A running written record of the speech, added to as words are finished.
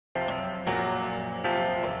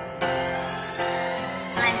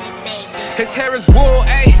His hair is wool,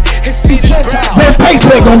 ayy. His feet is brass. Man,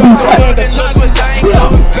 paycheck gonna be I ain't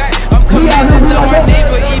going back. I'm coming to love my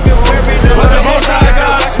neighbor, even wearing a lot of hats. I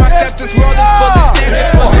gotta watch my step. This world is full of standing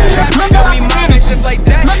for a trap. Yeah, we mobbing just like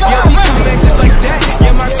that. Yeah, we coming just like that.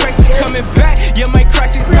 Yeah, my Christ is coming back. Yeah, my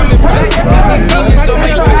Christ is coming back. Got these demons on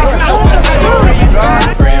my back. So we started praying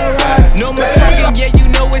fast. No more talking, yeah, you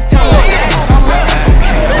know it's time to act.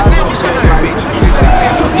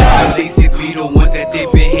 Lazy be the ones that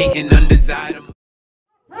they've been hating undesired.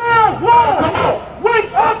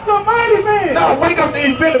 Wake up the mighty man! No, wake up the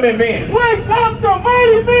effeminate men! Wake up the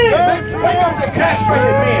mighty man! Wake up the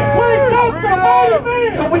castrated men! Wake up the mighty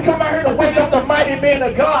man! So we come out here to wake up the mighty men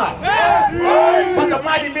of God. But the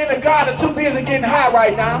mighty men of God are too busy getting high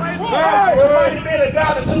right now. The mighty men of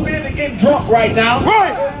God are too busy getting drunk right now.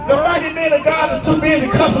 The mighty men of God is too busy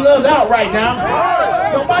cussing us out right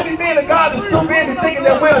now. The mighty men of God is too busy thinking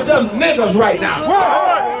that we're just niggas right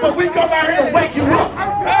now. But we come out here to wake you up.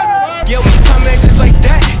 Yeah, we coming just like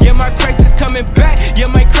that. Yeah, my Christ is coming back. Yeah,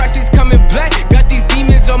 my Christ is coming back. Got these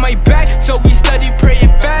demons on my back, so we study praying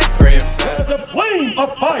fast. The flame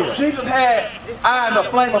of fire. Jesus had eyes of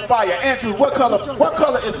flame of fire. Andrew, what color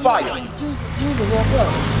is fire?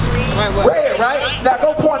 Red, right? Now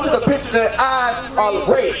go point to the picture that eyes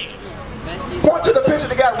are red. Point to the picture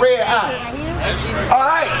that got red eyes.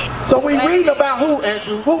 Alright, so we reading about who,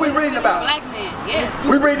 Andrew? Who we reading about? Black man, yes.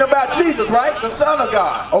 We reading about Jesus, right? The Son of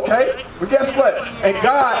God, okay? But guess what? And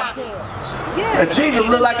God, and Jesus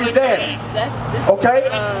look like his daddy. Okay?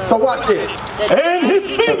 So watch this. And his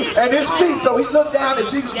feet. And his feet. So he looked down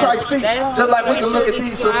at Jesus Christ's feet. Just like we can look at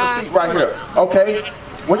these sisters' feet right here. Okay?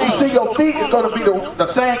 When you see your feet, it's going to be the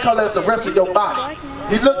same color as the rest of your body.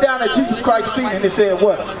 He looked down at Jesus Christ's feet and he said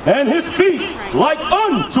what? And his feet like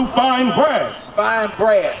unto fine brass. Fine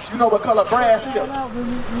brass. You know what color brass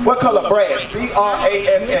is? What color brass?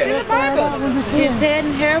 B-R-A-S-S. His head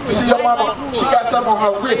and hair was You see your mama? She got something on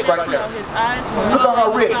her wrist right there. Look on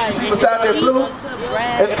her wrist. You see beside that blue?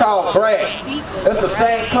 It's called brass. It's the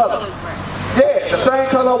same color. Yeah, the same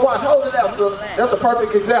color watch. Hold it out, sister. That's a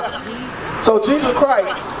perfect example. So Jesus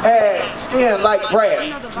Christ had skin like brass.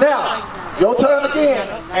 Now, your turn again,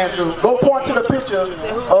 Andrew. Go point to the picture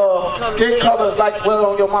of skin colors like what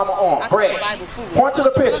on your mama arm. Brass. Point to the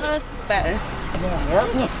picture.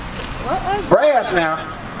 Brass now.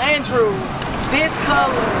 Andrew, this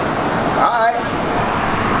color. Alright.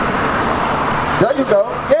 There you go.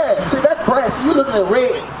 Yeah, see that's brass. You looking at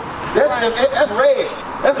red. That's red.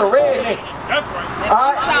 That's a redneck. That's right.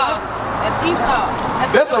 Alright. That's Esau.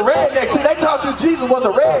 That's a redneck. See, they taught you Jesus was a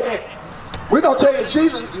redneck. We're going to tell you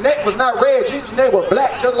Jesus' neck was not red. Jesus' neck was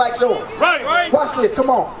black, just like yours. Right. Watch this. Come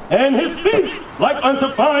on. And his feet like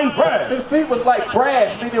unto fine brass. His feet was like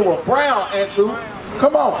brass, meaning it was brown, Andrew.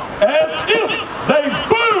 Come on. As if they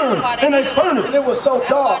burned in a furnace. And it was so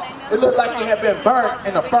dark, it looked like it had been burnt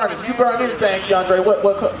in a furnace. You burn anything, Keandre, what?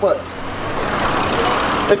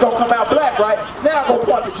 It's going to come out black, right? Now go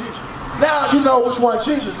point to Jesus. Now you know which one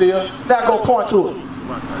Jesus is. Now go point to it.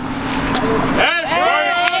 That's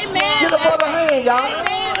right. Get up on the hand, y'all.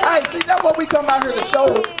 Hey, see, that's what we come out here to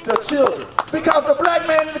show the children. Because the black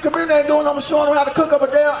man in the community ain't doing them, showing them how to cook up a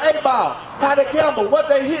damn 8-ball, how to gamble, what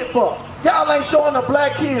they hit for. Y'all ain't showing the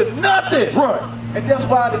black kids nothing. Right. And that's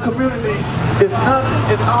why the community is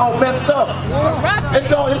nothing. It's all messed up. It's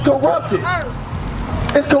corrupted.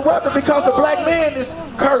 It's corrupted because the black man is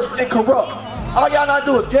cursed and corrupt. All y'all not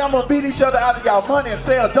do is gamble and beat each other out of y'all money and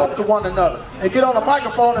sell dope to one another. And get on a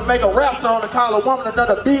microphone and make a rap song and call a woman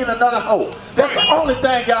another B and another hoe. That's the only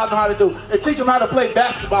thing y'all know how to do. And teach them how to play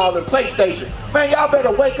basketball and PlayStation. Man, y'all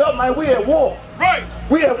better wake up, man. We at war. Right.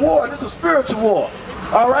 We at war. This is a spiritual war.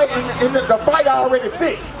 All right? And the fight already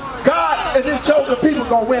fixed. God and his chosen people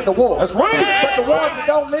gonna win the war. That's right. But the ones that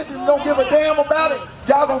don't listen, don't give a damn about it,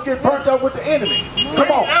 y'all gonna get burnt up with the enemy. Come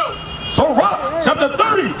on. Sirach, chapter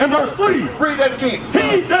 30 and verse 3. Read that again.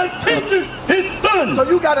 He that teaches his son. So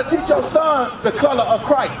you gotta teach your son the color of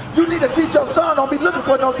Christ. You need to teach your son, don't be looking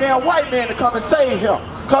for no damn white man to come and save him.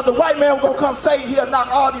 Cause the white man will come save, he'll knock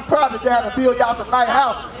all these projects down and build y'all some nice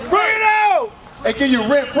houses. Bring it out! And give you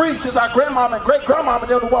rent free since our grandmama and great grandmama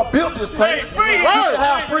they're the one built this place. Free. You should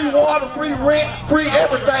have free water, free rent, free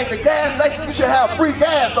everything. The gas station, you should have free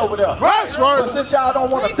gas over there. Right. But since y'all don't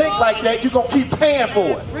want to think like that, you're gonna keep paying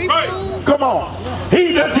for it. Right. Come on.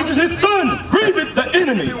 He that teaches his son grieveth the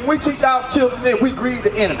enemy. See, when we teach our children that, we grieve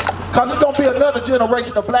the enemy. Because it's going to be another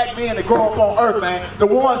generation of black men that grow up on earth, man. The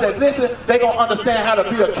ones that listen, they going to understand how to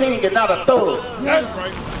be a king and not a thug. That's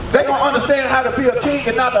right. They're going to understand how to be a king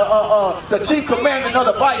and not the chief commandant of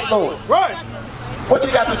the vice lord. Right. What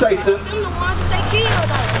you got to say, sis? Them the ones that they killed,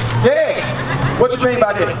 though. Yeah. What you mean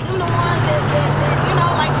by that? Them the ones that you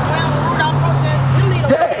know, like the Rudolph protests. Them the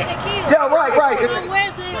ones that they killed. Yeah, right. So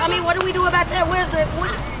where's the? I mean, what do we do about that? Where's the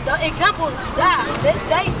examples? Die. They are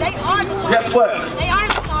the target. Guess what? They are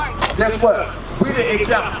the target. Guess what? We the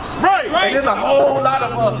example. Right. And there's a whole lot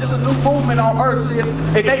of us. There's a new movement on earth, sis,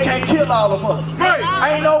 and they can't kill all of us.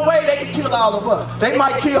 Right. Ain't no way they can kill all of us. They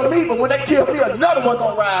might kill me, but when they kill me, another one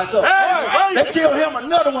gonna rise up. Right. They kill him,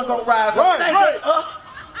 another one gonna rise up. It ain't just us.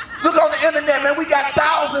 Look on the internet, man. We got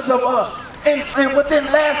thousands of us. And within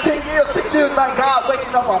the last 10 years, 6 years, like God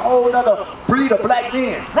waking up a whole other breed of black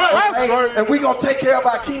men. Right. And we gonna take care of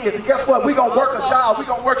our kids. And guess what? We gonna work a job. We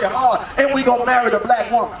gonna work it hard. And we gonna marry the black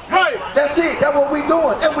woman. Right. That's it. That's what we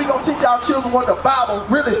doing. And we gonna teach our children what the Bible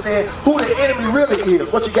really said, who the enemy really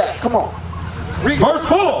is. What you got? Come on. Read. Verse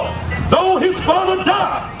 4. Though his father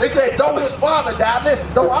died, They said, though his father died, listen,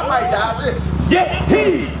 though I might die, listen. yet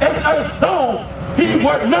he, as though he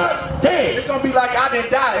were not It's dead. gonna be like I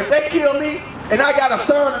didn't die. If they kill me and I got a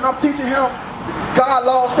son and I'm teaching him God,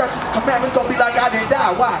 laws, statutes, and commandments, it's gonna be like I didn't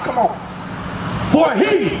die. Why? Come on. For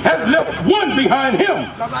he had left one behind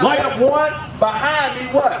him, Because I like have one behind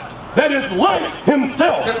me, what? that is like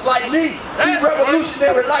himself. Just like me. He's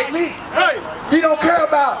revolutionary like me. Right. He don't care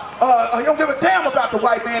about, he don't give a damn about the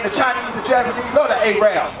white man, the Chinese, the Japanese, or the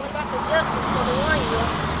Arab. What about the justice for the one you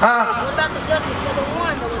lost? Huh? What about the justice for the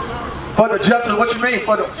one that was lost? For the justice, what you mean?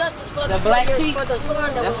 For the, Justice for The black sheep. for the son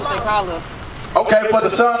that That's was what they lost. call us. okay, for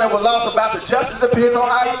the son that was lost, about the justice depends on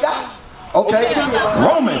how he died. Okay?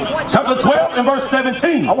 Romans chapter 12 and verse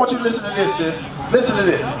 17. I want you to listen to this, sis. Listen to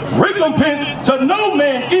this. Recompense to no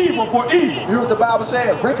man evil for evil. Here's what the Bible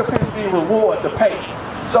says. Recompense means reward to pay.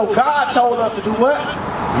 So God told us to do what?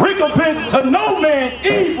 Recompense to no man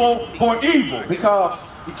evil for evil. Because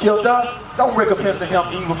he killed us, don't recompense to him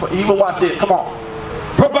evil for evil. Watch this. Come on.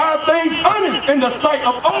 Provide things honest in the sight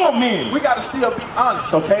of all men. We got to still be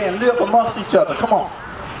honest, okay, and live amongst each other. Come on.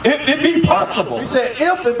 If it be possible, He said,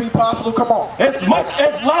 if it be possible, come on. as much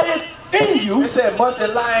as lieth in He you, said, much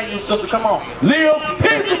that lie in you, sister, come on. live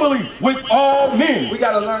peaceably with all men. We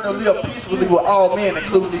got to learn to live peacefully with all men,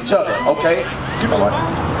 including each other, okay? You know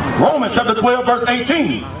what? Romans chapter 12 verse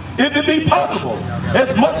 18. If it be possible,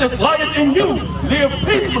 as much as lieth in you, live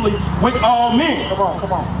peaceably with all men. Come on,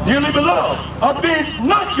 come on. Dearly beloved, avenge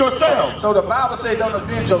not yourselves, So the Bible says don't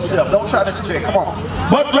avenge yourself. Don't try to do that. Come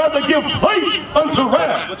on. but rather give place unto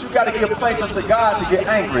wrath. But you got to give place unto God to get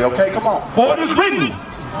angry, okay? Come on. For it is written,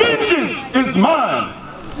 vengeance is mine.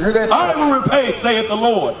 You hear that, I sis? will repay, saith the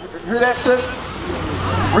Lord. You hear that, sis?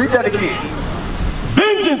 Read that again.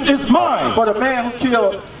 Vengeance is mine. For the man who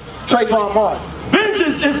killed Trayvon Martin,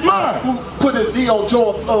 Vengeance is mine. who put his knee on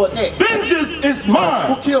George Floyd's neck, Vengeance is who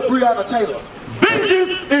mine. killed Breonna Taylor, Vengeance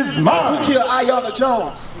is who mine. killed Aiyana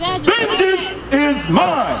Jones, Vengeance is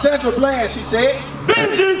mine. Sandra Bland, she said,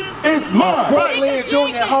 Vengeance is mine. Brooke Lynn Jr.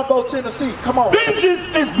 in Humboldt, Tennessee. Come on. Vengeance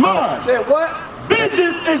is mine. Said what?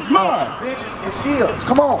 Vengeance is mine. Vengeance is his.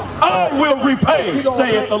 Come on. I will repay, He gonna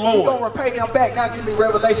saith the He gonna Lord. repay them back. Now give me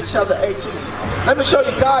Revelation chapter 18. Let me show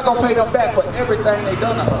you God gonna pay them back for everything they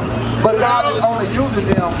done to us. But God is only using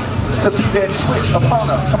them to be that switch upon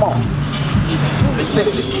us. Come on.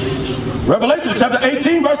 Revelation chapter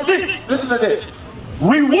 18 verse 6. Listen to this.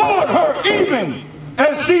 Reward her even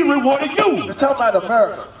as she rewarded you. It's talking about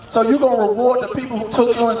America. So you're gonna reward the people who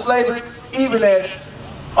took you in slavery, even as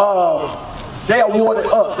they awarded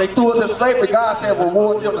us. They threw us in slavery. God said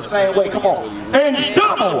reward them the same way. Come on. And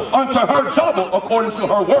double unto her double according to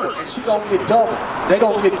her works. She gonna get double. They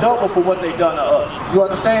gonna get double for what they done to us. You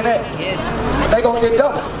understand that? Yes. They gonna get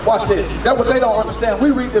double. Watch this. That's what they don't understand.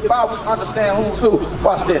 We read the Bible, we understand who's who.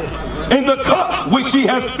 Watch this. In the cup which she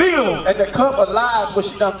has filled, And the cup of lies which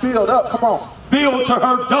she done filled up. Come on. filled to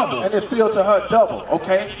her double. And it filled to her double.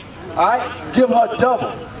 Okay? Alright? Give her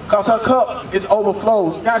double. Because her cup is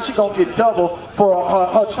overflowed. Now she gonna get double for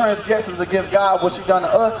her transgressions against God. What she done to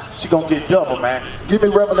us, she gonna get double, man. Give me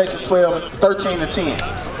Revelation 12, 13 and 10.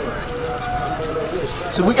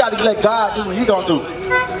 So we gotta let God do what he gonna do.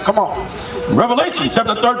 Come on. Revelation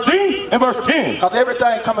chapter 13 and verse 10. Because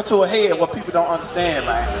everything coming to a head what people don't understand,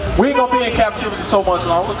 man. We ain't gonna be in captivity so much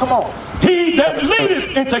longer. Come on. He that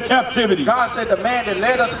leadeth into captivity God said the man that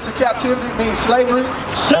led us into captivity means slavery.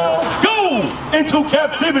 shall go into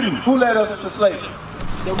captivity. Who led us into slavery?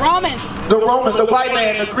 The Romans. The Romans, the white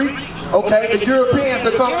man, the Greeks, okay, the Europeans,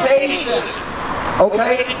 the Caucasians,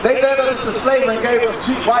 okay, they led us into slavery and gave us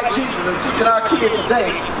white Jesus and teaching our kids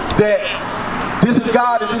today that this is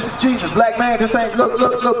God and this is Jesus. Black man, this ain't, look,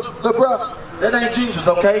 bro, That ain't Jesus,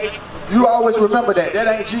 okay? You always remember that. That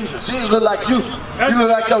ain't Jesus. Jesus look like you. You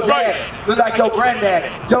look like your dad. Look like your granddaddy.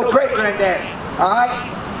 Your great-granddaddy. Alright?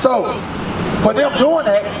 So, for them doing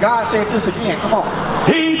that, God said this again. Come on.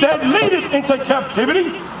 He that leadeth into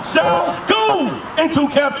captivity shall go into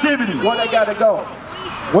captivity. Where they got to go?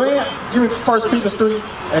 When? Give me 1 Peter 3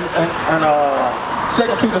 and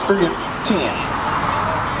 2 Peter 3 and 10.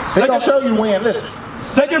 They're going to show you when. Listen.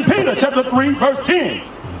 2 Peter chapter 3 verse 10.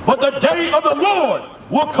 But the day of the Lord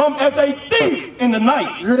will come as a thief in the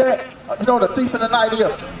night. You hear that? You know what a thief in the night is?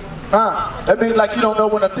 That means like you don't know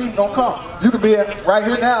when a thief gonna come. You can be right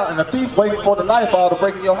here now and a thief waiting for the nightfall to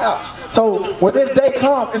break in your house. So when this day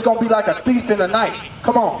comes, it's gonna be like a thief in the night.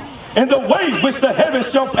 Come on. And the way which the heavens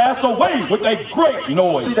shall pass away with a great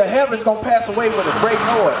noise. See, the heavens gonna pass away with a great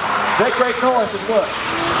noise. That great noise is what?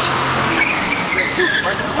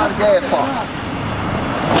 Bring somebody gas pump.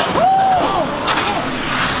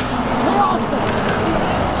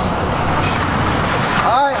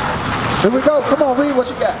 Alright, here we go. Come on, read what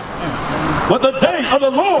you got. But the day of the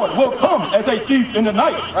Lord will come as a thief in the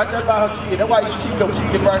night. Right there by her kid. That's why you should keep your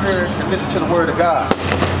kid right here and listen to the word of God.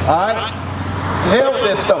 Alright? To hell with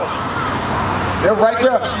that stuff. They're right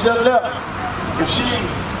there. She just left. If she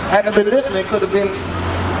hadn't been listening, it could have been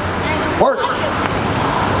worse.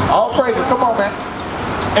 All praises. Come on, man.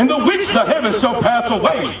 And the which the heavens shall pass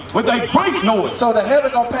away with a great noise. So the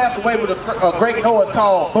heavens gonna pass away with a great noise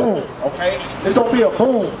called boom, okay? It's gonna be a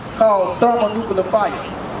boom called thermonuclear fire.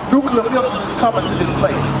 Nuclear missiles is coming to this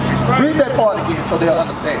place. Read that part again so they'll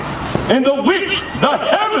understand. And the which the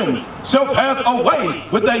heavens shall pass away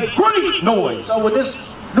with a great noise. So when this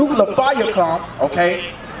nuclear fire comes,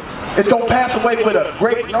 okay, it's gonna pass away with a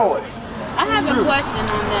great noise. I have a question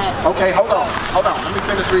on that. Okay, hold on. Let me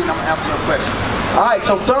finish reading. I'm gonna answer your question. All right,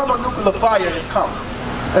 so thermonuclear fire is coming.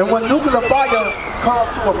 And when nuclear fire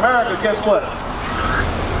comes to America, guess what?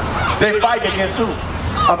 They fight against who?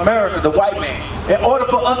 America, the white man. In order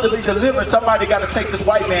for us to be delivered, somebody got to take this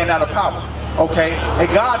white man out of power. Okay? And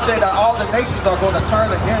God said that all the nations are going to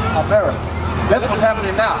turn against America. That's what's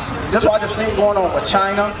happening now. That's why this thing going on with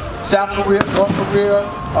China, South Korea, North Korea,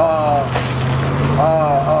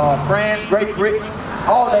 France, Great Britain,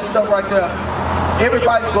 all that stuff right there.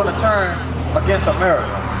 Everybody's going to turn against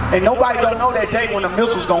America. And nobody don't know that day when the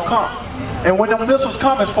missiles going to come. And when the missiles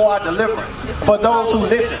come, it's for our deliverance. For those who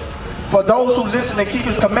listen. For those who listen and keep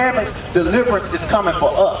his commandments, deliverance is coming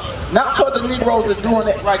for us. Not for the Negroes that's doing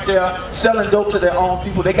it right there, selling dope to their own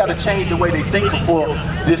people. They got to change the way they think before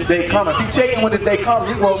this day comes. If he tell you when this day comes,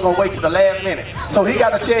 Negroes going to wait till the last minute. So he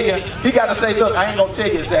got to tell you, he got to say, look, I ain't going to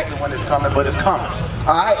tell you exactly when it's coming, but it's coming.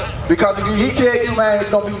 All right? Because if he tell you, man, it's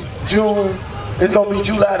going to be June, it's going to be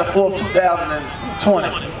July the 4th,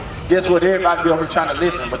 2020. Guess what? Everybody be over here trying to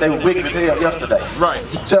listen, but they were wicked as hell yesterday. Right.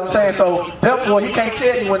 See what I'm saying? So, therefore, he can't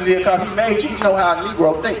tell you when it is because he made you. You know how a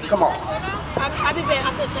Negro think. Come on. I'll be back.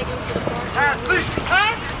 I'm going to take him to the park.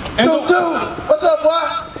 Two. What's up, boy?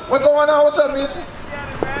 What's going on? What's up, Missy?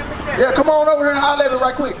 Yeah, come on over here and holler at me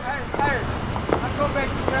right quick.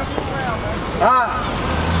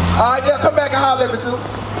 All right, yeah, come back and holler at me, too.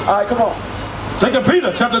 All right, come on. 2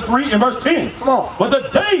 Peter chapter 3 and verse 10. Come on. But the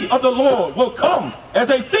day of the Lord will come as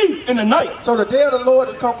a thief in the night. So the day of the Lord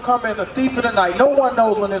is come as a thief in the night. No one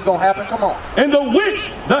knows when it's going to happen. Come on. In the which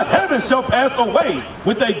the heavens shall pass away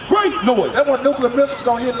with a great noise. That's when nuclear missiles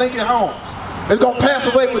going to hit Lincoln home. It's going to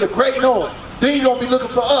pass away with a great noise. Then you're going to be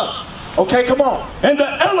looking for us. Okay, come on. And the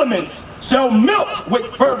elements shall melt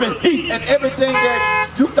with fervent heat. And everything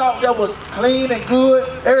that you thought that was clean and good,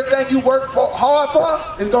 everything you worked hard for,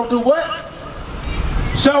 is going to do what?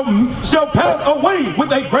 Shall pass away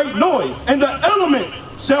with a great noise, and the elements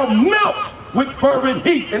shall melt with fervent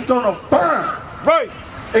heat. It's gonna burn. Right.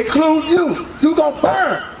 Include you. You gonna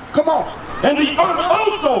burn. Come on. And the earth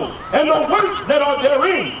also, and the works that are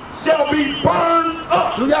therein, shall be burned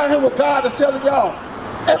up. Do y'all hear what God is telling y'all?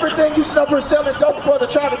 Everything you sit up here selling dope for to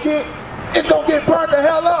try to get, it's gonna get burned the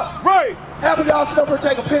hell up. Right. Half of y'all sit up here and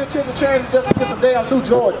take a penitentiary change just to get some damn new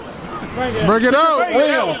Jordans. Bring it out.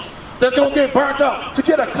 Rims that's gonna get burnt up. To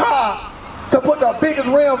get a car, to put the biggest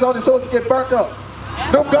rims on it so it can get burnt up.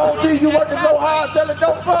 Them gold teeth you working so hard selling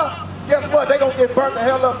dope for, guess what? They gonna get burnt the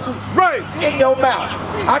hell up too. Right. In your mouth.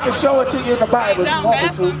 I can show it to you in the Bible if you want me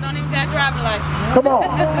to. Don't even got driving license. Come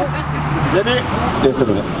on. That it? Listen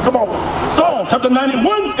to this. Come on. Psalm chapter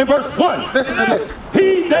 91 and verse 1. Listen to this.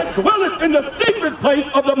 He that dwelleth in the secret place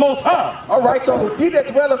of the Most High. All right, so he that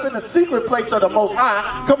dwelleth in the secret place of the Most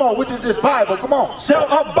High, come on, which is this Bible, come on. Shall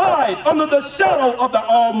abide under the shadow of the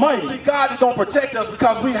Almighty. See, God is going to protect us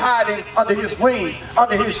because we hiding under his wings,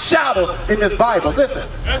 under his shadow in this Bible. Listen.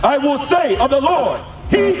 I will say of the Lord,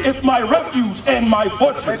 He is my refuge and my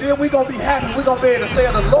fortress. And then we're going to be happy. We're going to be able to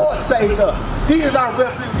say the Lord saved us. He is our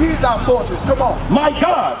refuge. He's our fortress. Come on. My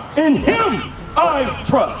God, in him I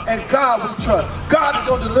trust. And God we trust. God is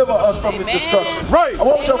going to deliver us from this destruction. Right.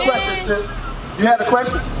 What was your question, sis? You had a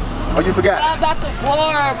question? Or you forgot? About the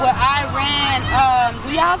war with Iran, do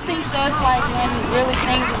y'all think that's like when really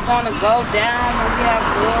things is going to go down when we have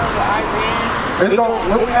war with Iran?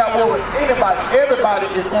 When we have war with anybody, everybody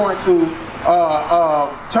is going to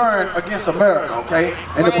turn against America, okay?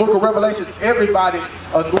 In the book of Revelation, everybody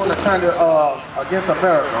is going to turn against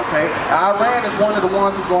America, okay? Iran is one of the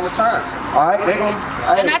ones who's going to turn, all right? They're going to,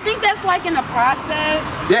 and I think that's like in the process.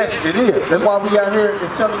 Yes, it is. That's why we out here is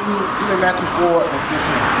telling you, even Matthew 4 and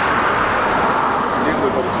 15. Then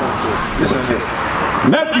we'll go to 24. Listen to this.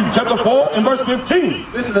 Matthew chapter 4 and verse 15.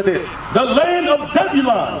 Listen to this. The land of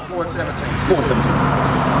Zebulun.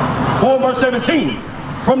 4:17. 4 verse 17.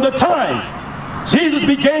 From the time Jesus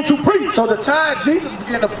began to preach. So the time Jesus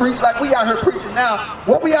began to preach, like we out here preaching now,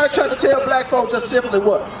 what we are trying to tell black folks just simply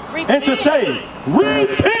what? And to say,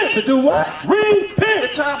 repent. To do what? Repent.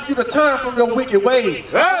 It's time for you to turn from your wicked ways.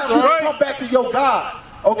 That's right. Come back to your God.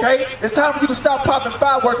 Okay? It's time for you to stop popping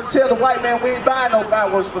fireworks and tell the white man we ain't buying no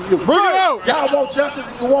fireworks from you. Bring it out. Y'all want justice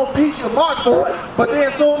and you want peace, you march for it. But then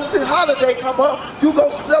as soon as his holiday come up, you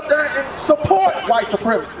go sit up there and support white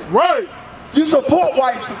supremacy. Right. You support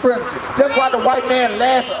white supremacy. That's why the white man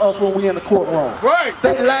laugh at us when we in the courtroom. Right.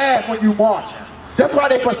 They laugh when you marching. That's why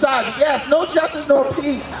they beside you. Yes, no justice, no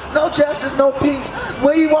peace. No justice, no peace.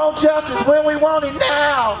 We want justice when we want it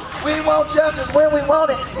now. We want justice when we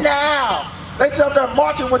want it now. They up there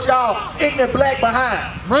marching with y'all ignorant black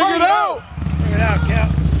behind. Bring it out. Bring it out,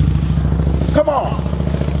 Cap. Come on.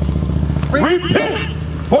 Repent,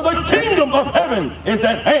 for the kingdom of heaven is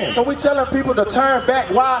at hand. So we telling people to turn back.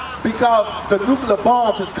 Why? Because the nuclear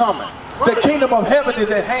bombs is coming. The kingdom of heaven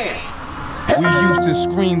is at hand. We used to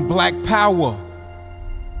scream black power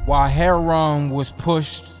while heroin was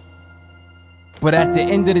pushed. But at the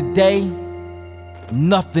end of the day,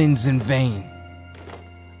 nothing's in vain.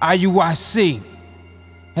 IUIC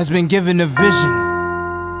has been given a vision.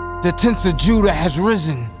 The tents of Judah has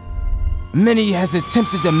risen. Many has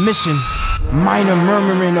attempted the mission. Minor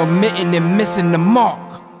murmuring, omitting, and missing the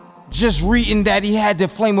mark. Just reading that he had the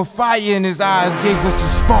flame of fire in his eyes gave us the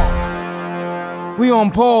spark. We on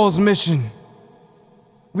Paul's mission.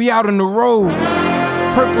 We out on the road,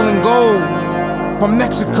 purple and gold. From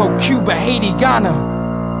Mexico, Cuba, Haiti, Ghana,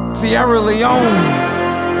 Sierra Leone.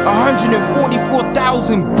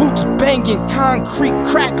 144,000 boots banging, concrete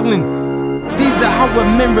crackling. These are our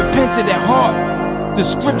men repented at heart. The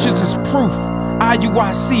scriptures is proof.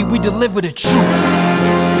 IUIC, we deliver the truth.